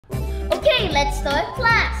Okay, let's start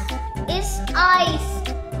class. Is ice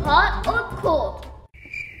hot or cold?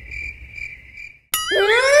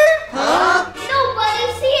 Huh?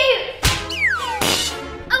 Nobody's here.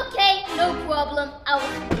 Okay, no problem. I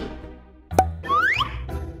will sleep.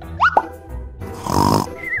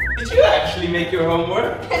 Did you actually make your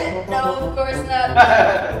homework? No, of course not.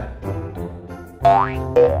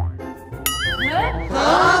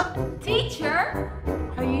 Huh? Teacher,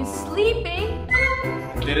 are you sleeping?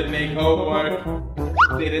 Didn't make homework.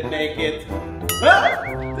 Didn't make it. Ah,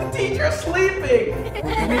 the teacher's sleeping.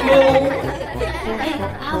 No. Hey,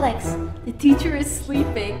 Alex, the teacher is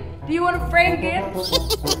sleeping. Do you want to prank him?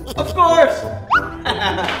 Of course.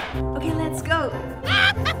 Okay, let's go.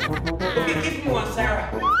 Okay, give me one, Sarah.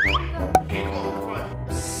 Okay, come on.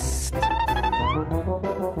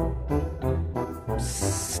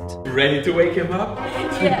 Ready to wake him up?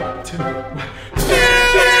 Yeah. 3, 2, 1.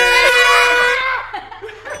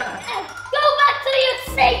 Go back to your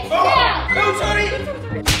seats now. Oh, sorry.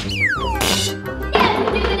 Never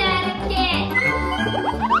do that again.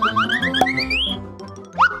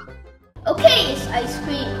 Okay, is ice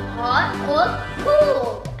cream hot or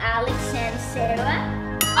cold? Alex and Sarah?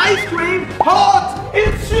 Ice cream hot.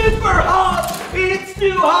 It's super hot. It's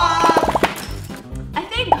too hot. I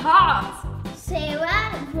think hot.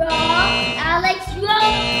 Sarah, wrong. Alex,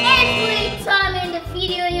 wrong. Every time in the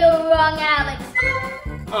video you're wrong, Alex.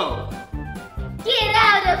 Oh. Get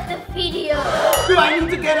out of the video. Do I need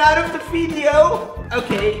to get out of the video?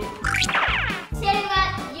 Okay.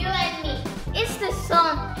 Sarah, you and me. Is the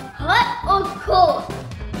sun hot or cold?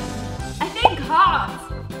 I think hot.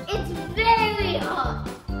 It's very hot.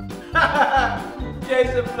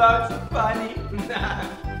 Jason Vlog's funny.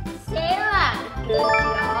 Sarah, good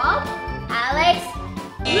job. Alex,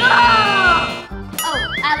 wrong. Oh,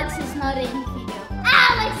 Alex is not in the video.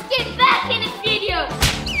 Alex, get back in the video.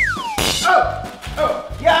 Oh,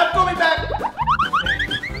 yeah, I'm coming back.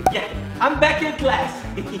 Yeah, I'm back in class.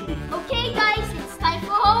 Okay, guys, it's time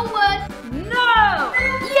for homework. No!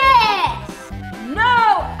 Yes!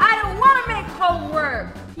 No! I don't want to make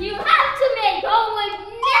homework! You have to make homework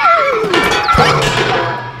now!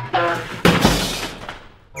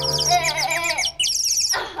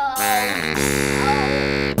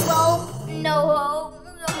 Well, no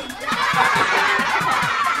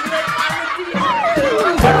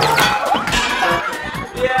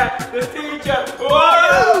Yeah, the teacher.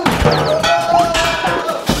 Whoa!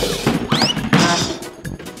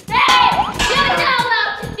 Hey! You're not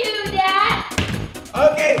allowed to do that!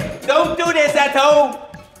 Okay, don't do this at home.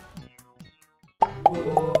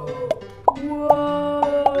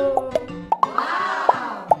 Whoa!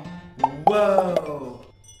 Whoa.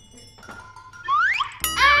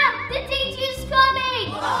 Ah! The teacher's coming!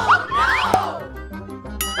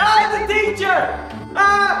 Ah, the teacher!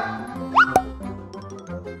 Ah!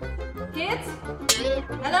 Kids?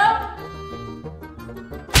 Hello?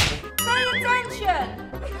 Pay attention!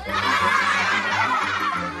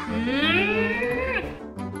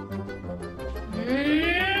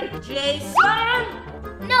 Jason?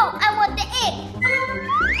 No, I want the egg!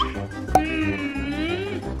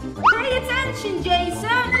 Pay attention,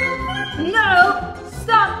 Jason! No!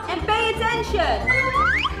 Stop and pay attention!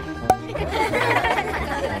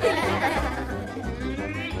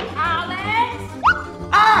 Alex?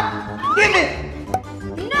 Ah! Give it!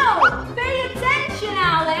 No! Pay attention,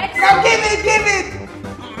 Alex! Now give it, give it!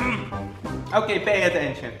 Okay, pay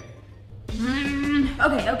attention.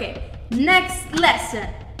 Okay. Next lesson.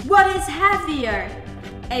 What is heavier?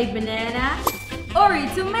 A banana or a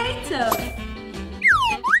tomato?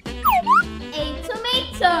 A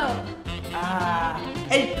tomato!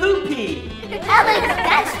 A poopy. Alex,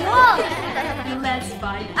 that's wrong! Let's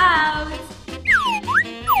find out.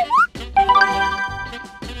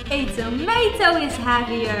 A tomato is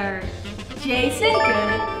heavier. Jason,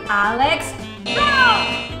 good. Alex, wrong!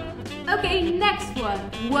 Okay, next one.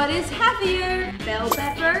 What is heavier? Bell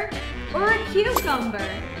pepper or a cucumber?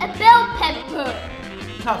 A bell pepper!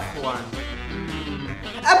 Tough one.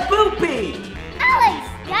 A poopy. Alex,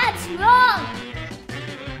 that's wrong!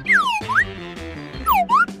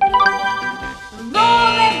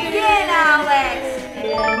 Wrong again, Alex!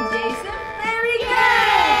 And Jason, very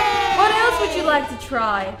good! What else would you like to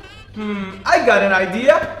try? I got an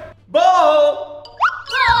idea. Ball.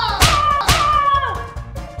 Ball!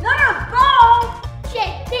 Not a ball!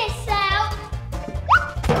 Check this out!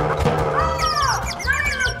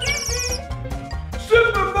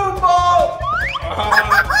 Super boom ball.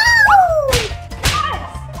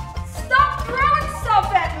 Guys, stop throwing stuff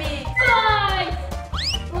at me! Fries!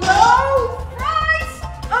 Hello? Fries?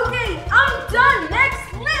 Okay, I'm done. Next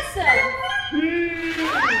lesson.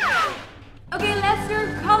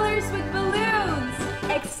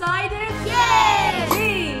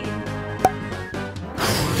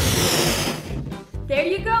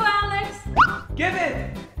 Give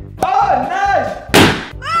it. Oh, nice.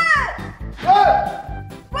 Ah!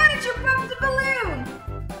 Why did you pop the balloon?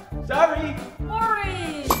 Sorry.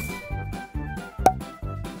 Orange.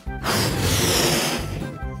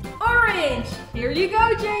 Orange. Here you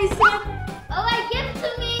go, Jason. Alright, give it to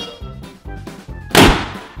me.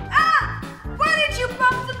 Ah! Why did you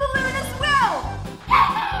pop the balloon as well?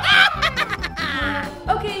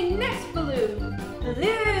 Okay, next balloon.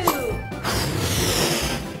 Blue.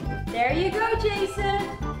 There you go, Jason.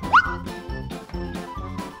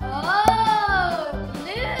 Oh,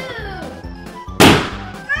 blue.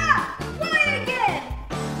 Ah! White again.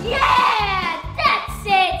 Yeah, that's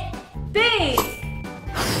it. Pink.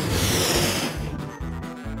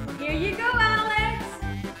 Here you go, Alex.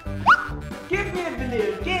 Give me a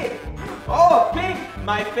balloon. Give. Oh, pink.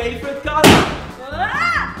 My favorite color.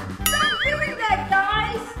 Ah! Stop doing that,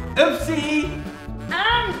 guys. Oopsie.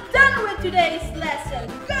 I'm done with today's lesson.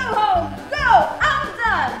 Go home. Go. I'm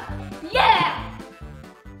done. Yeah.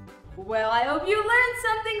 Well, I hope you learned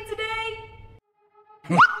something today.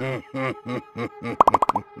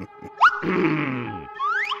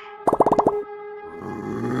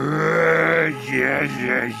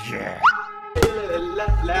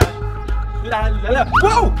 La la la la la.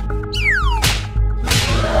 Whoa!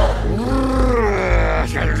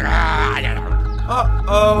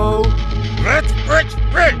 Uh-oh. Rich.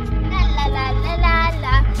 La la la la la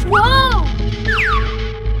la. Whoa.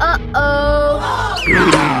 Uh-oh.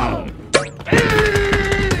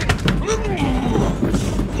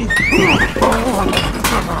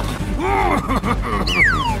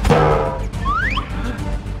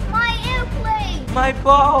 My airplane. My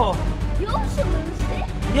ball. You also lose it.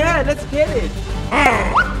 Yeah, let's get it.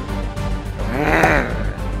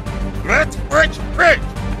 Rich.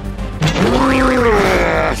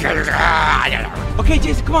 Okay,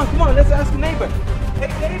 Jason, come on. Let's ask the neighbor.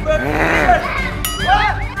 Hey, neighbor.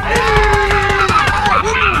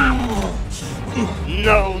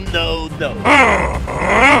 No.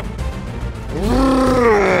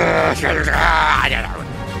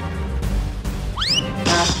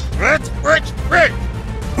 Rich.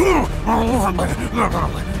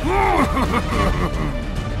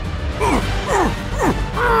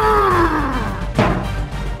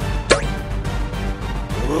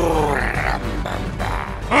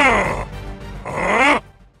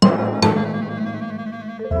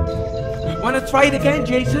 Wanna try it again,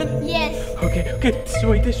 Jason? Yes. Okay,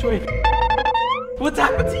 this way. What's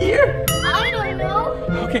happened here? I don't know.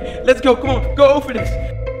 Okay, let's go, come on, go over this.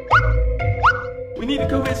 We need to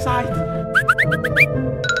go inside.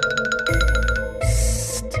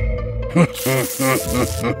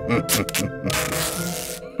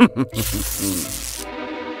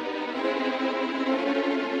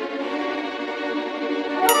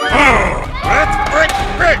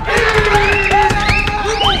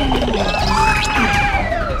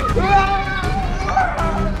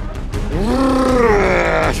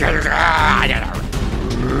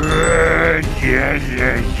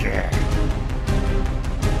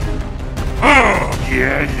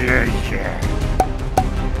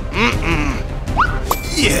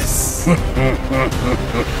 Yes.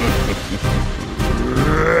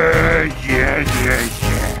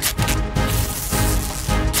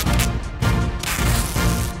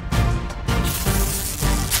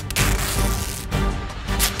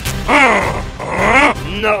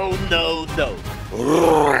 No.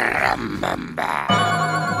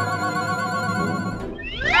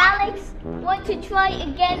 Alex, want to try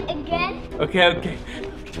again? Okay.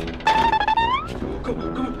 Come on.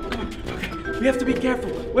 Okay, we have to be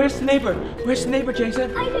careful. Where's the neighbor,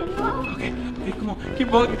 Jason? I don't know. Okay, come on, keep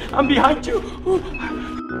walking. I'm behind you.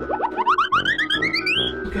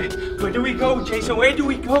 Okay, where do we go, Jason? Where do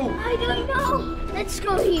we go? I don't know. Let's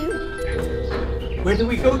go here. Where do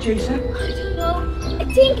we go, Jason? I don't know. I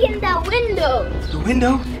think in that window. The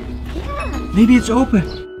window? Yeah. Maybe it's open.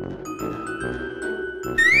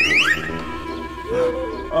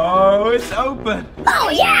 Oh, it's open. Oh,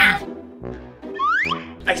 yeah.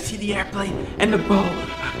 I see the airplane and the ball.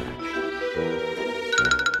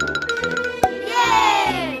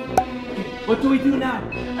 Yay. What do we do now?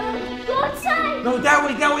 Go outside. No, that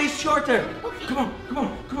way is shorter. Okay. Come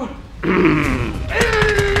on.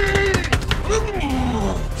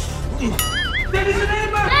 There is a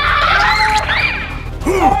neighbor.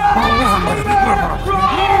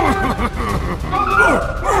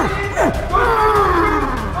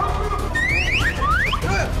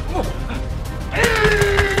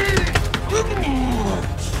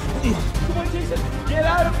 Come on, Jason, get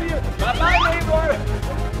out of here. Bye-bye, neighbor.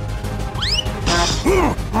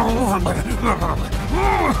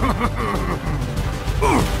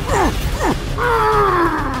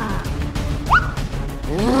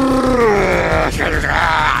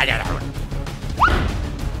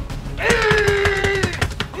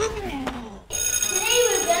 Today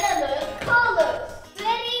we're gonna learn colors.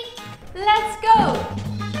 Ready? Let's go.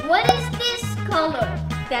 What is this color?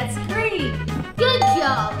 That's green. Good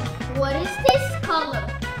job. What is this color?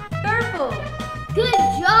 Purple. Good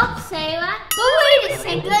job, Sarah. But wait a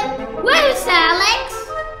second. Where's Alex?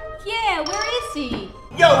 Yeah, where is he?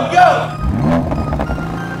 Yo, yo!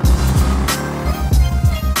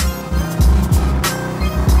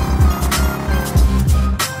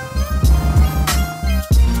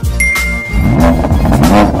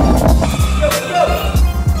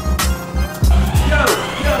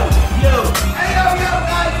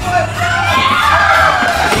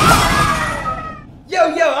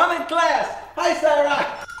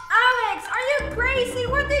 Alex, are you crazy?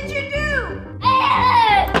 What did you do?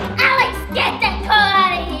 Alex, get that car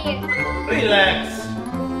out of here. Relax.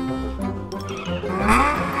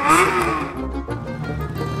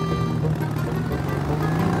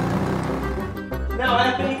 Now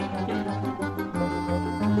happy?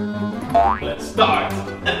 Let's start.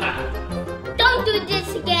 Don't do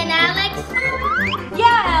this again, Alex.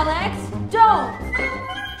 Yeah, Alex, don't.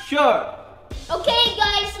 Sure. Okay,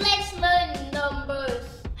 guys, let's learn numbers.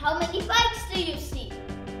 How many bikes do you see?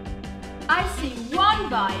 I see one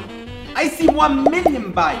bike. I see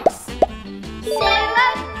 1,000,000 bikes.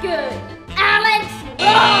 Sarah, good. Alex,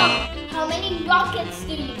 wrong. How many rockets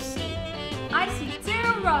do you see? I see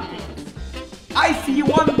 2 rockets. I see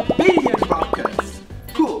 1,000,000,000 rockets.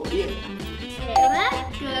 Cool, yeah. Sarah,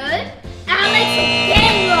 good. Alex,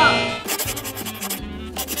 again wrong.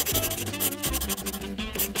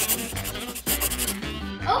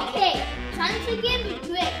 Okay, time to give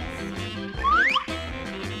grades.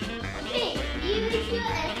 Okay, use your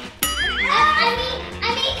F. I mean, I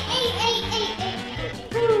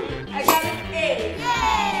got an A.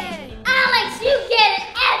 Yay! Alex, you get an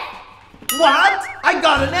F What? I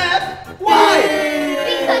got an F? Why?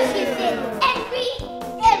 because you did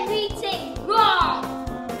everything wrong.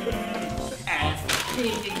 F.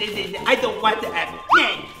 I don't want the F.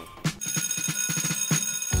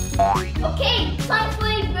 Okay, time for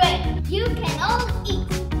a break. You can all eat.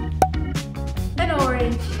 An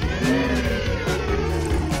orange.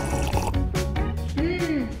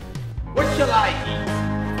 What shall I eat?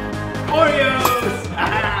 Oreos!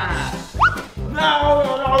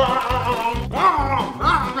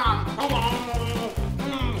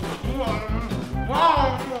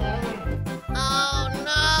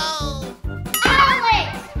 Alex,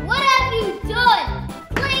 what have you done?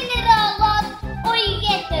 Clean it all up or you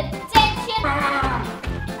get detention.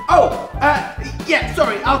 Oh, yeah,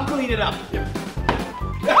 sorry, I'll clean it up.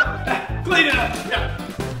 Clean it up, yeah.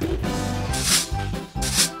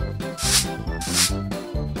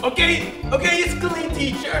 Okay, it's clean,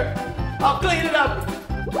 teacher. I'll clean it up.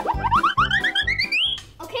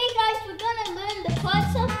 Okay, guys, we're gonna learn the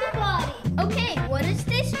parts of the body. Okay, what is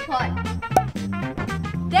this part?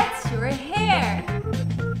 That's your hair.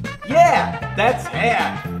 Yeah, that's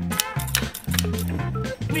hair.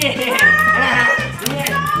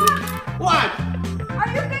 What? Are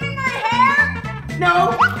you getting my hair?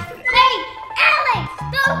 No, Hey, Alex,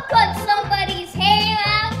 don't cut somebody's hair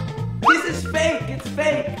out. this is fake. It's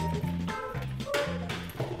fake.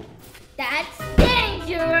 That's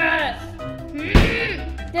dangerous.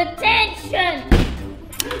 Detention.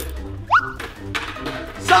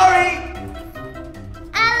 Sorry.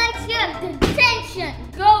 Alex, you have detention.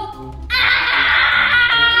 Go out.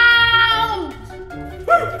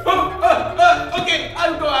 Okay,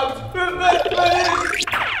 I'll go out.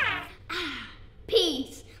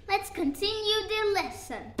 Peace. Let's continue the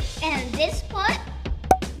lesson. And this part?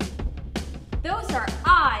 Those are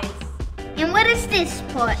eyes. And what is this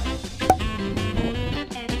part?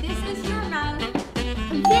 And this is your mouth.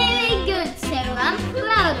 Very good, Sarah. I'm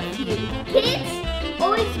proud of you. Kids,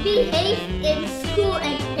 always behave in school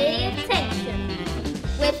and pay attention.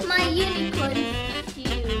 With my unicorn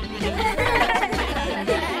shoes.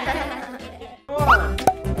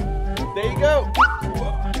 There you go.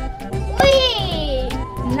 Whee!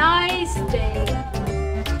 Nice day.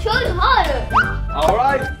 Throw it harder. All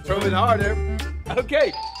right, throw it harder.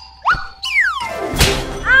 Okay.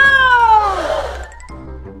 Ow!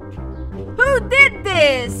 Who did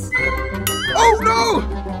this? Oh no!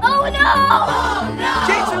 Oh no! Oh no!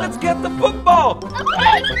 Jason, let's get the football.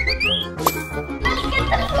 Okay. Let's get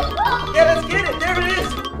the football. Yeah, let's get it. There it is.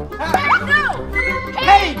 No!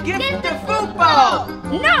 Hey, give the football.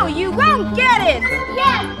 No, you won't get it!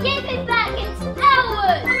 Yeah, give it back. It's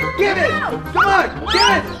ours. Give it. Come on, give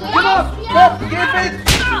it. Come on. Yes, Give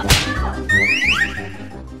it.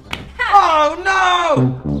 Oh no!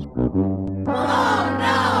 Oh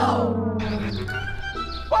no!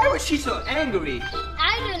 Why was she so angry?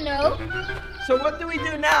 I don't know. So what do we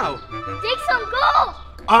do now? Dig some gold.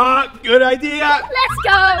 Good idea. Let's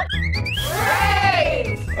go.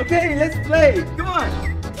 Great! Okay, let's play. Come on.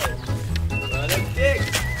 Let's dig.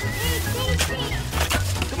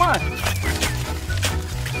 Come on.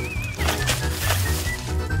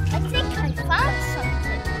 I think I found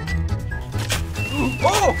something.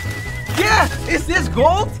 Oh, yeah. Is this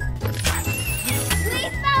gold? We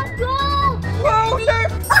found gold. Whoa,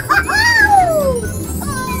 look.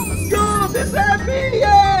 Gold is happy.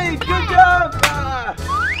 Yay. Good job.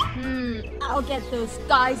 I'll get those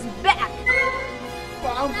guys back.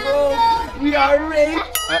 Found gold. We are rich.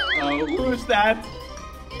 Uh-oh. Who's that?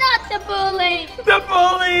 Not the bully. The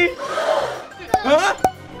bully. Huh?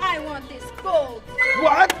 I want this gold.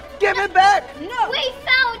 What? Give it back. No! We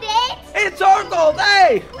found it. It's our gold.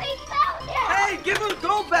 Hey. We found it. Hey, give us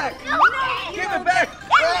gold back. No, Give it back.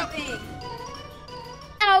 Everything!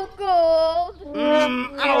 our gold.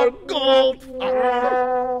 Our gold. We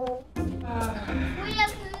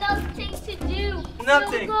have nothing to do.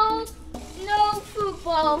 Nothing. No gold, no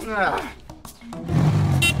football. Ah.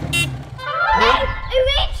 Hey, a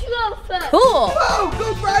Range Rover. Cool! Whoa,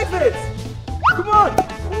 go drive it. Come on.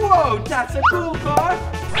 Whoa, that's a cool car.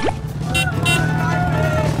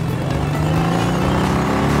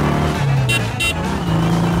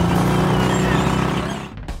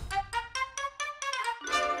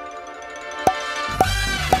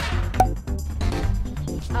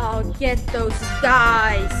 I'll get those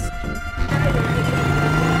guys.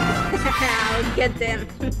 I'll get them.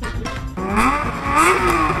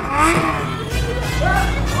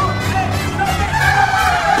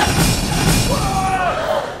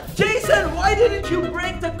 Jason, why didn't you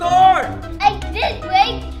break the car? I did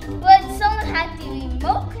break, but someone had the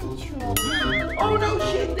remote control. Oh no,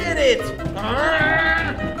 she did it.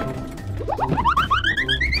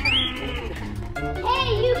 Hey,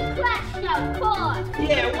 you crashed our car.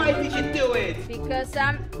 Yeah, why did you do it? Because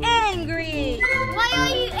I'm angry. Why are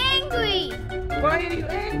you angry? Why are you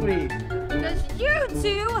angry? Because you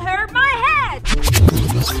two hurt my head.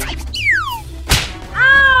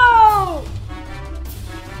 Ow!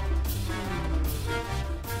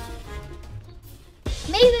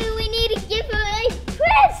 Maybe we need to give her a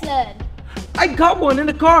present. I got one in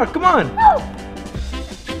the car. Come on. Oh,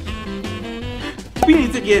 We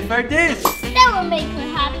need to give her this. that will make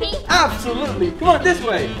her happy. Absolutely. Come on, this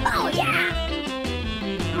way. Oh, yeah.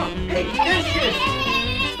 Come on. Hey,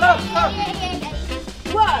 this. Stop, stop.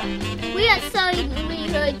 What? We are sorry we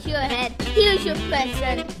hurt your head. Here's your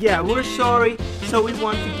present. Yeah, we're sorry, so we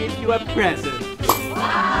want to give you a present.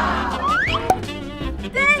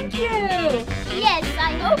 Thank you. Yes,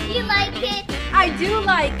 I hope you like it. I do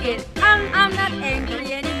like it. I'm not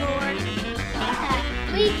angry anymore.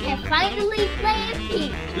 We can finally play a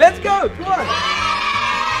team. Let's go. Come on.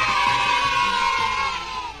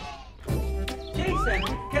 Jason,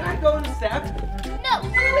 can I go on the step? No,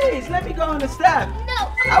 Please, let me go on the step. no,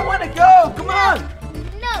 I want to go. Come on.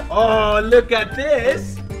 no. Oh, look at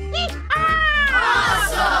this.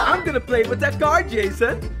 Awesome. I'm going to play with that car,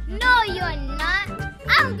 Jason. No, you're not.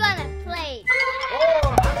 I'm gonna play.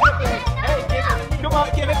 Oh, hey, give it. Come on,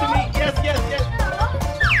 give it to me. Yes, yes, yes.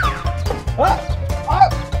 Oh, oh,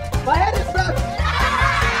 my head is stuck.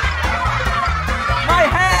 My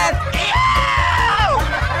head.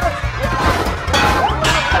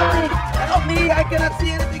 Help me, I cannot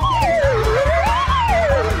see anything.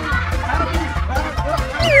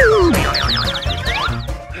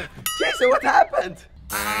 Jason, what happened?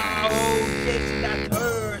 Oh, Jason, that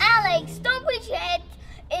hurt. Alex, don't put your head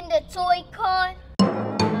in the toy car.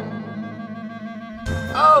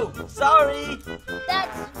 Oh, sorry.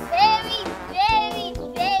 That's very, very,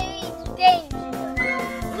 very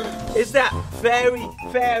dangerous. Is that very,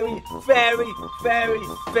 very, very, very,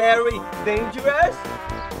 very dangerous?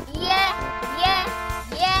 Yeah, yeah,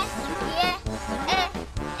 yeah, yeah.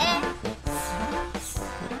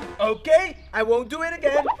 Okay, I won't do it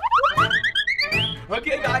again.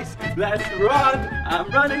 Okay, guys, let's run. I'm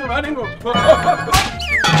running.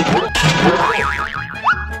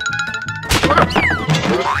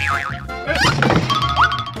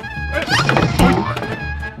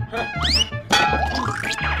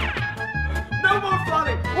 No more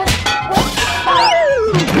falling.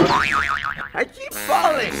 I keep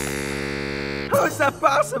falling. How is that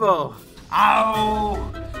possible?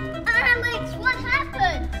 Ow! Alex, what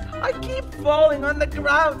happened? I keep falling on the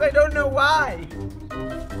ground. I don't know why.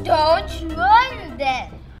 Don't run then.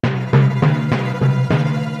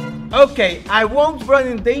 Okay, I won't run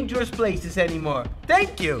in dangerous places anymore.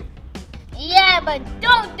 Thank you. Yeah, but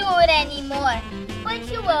don't do it anymore. But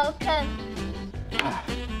you're welcome.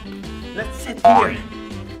 Let's sit here.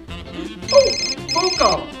 Oh, phone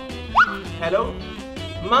call. Hello?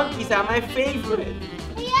 Monkeys are my favorite.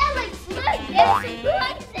 Hey Alex, look, there's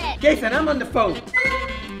surprises. Jason, I'm on the phone.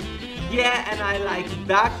 Yeah, and I like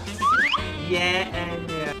ducks. Yeah, and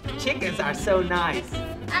chickens are so nice.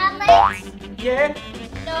 Alex, Yeah?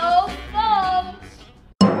 no phones.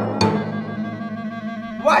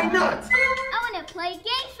 Why not? I want to play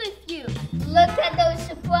games with you. Look at those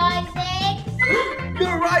surprises.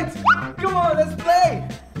 You're right. Come on, let's play.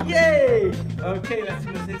 Yay. Okay, let's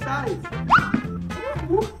see what's inside.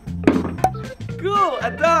 Cool,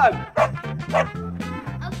 a dog.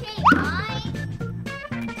 Okay, mine.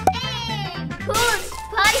 And cool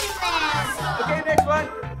Spider-Man. Okay, next one.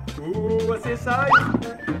 Ooh, what's inside?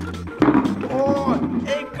 Oh,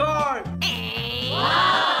 a car.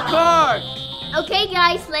 Wow. Car. Okay,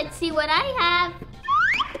 guys, let's see what I have.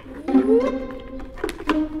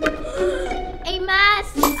 A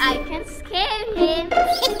mask. I can scare him.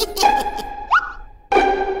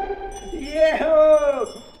 Yeah.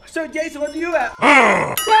 So, Jason, what do you have?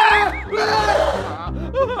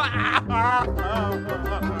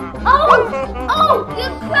 Oh,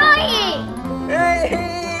 you're crying. Hey.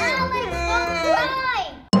 Alex, don't cry.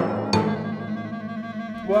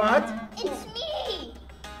 What? It's me.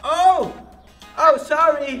 Oh,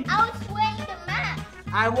 sorry. I was wearing the mask.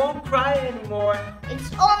 I won't cry anymore.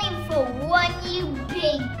 It's only for one, you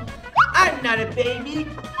baby. I'm not a baby.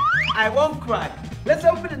 I won't cry. Let's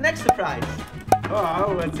open the next surprise.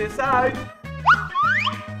 Oh, what's inside?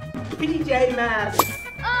 PJ mask.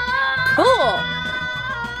 Cool.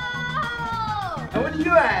 And what do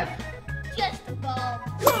you have? Just a ball.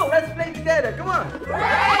 Cool, let's play together. Come on.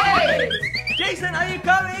 Hey! Jason, are you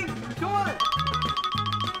coming? Come on.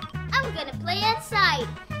 I'm gonna play outside.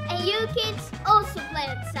 And you kids also play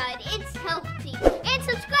outside. It's healthy. And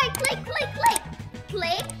subscribe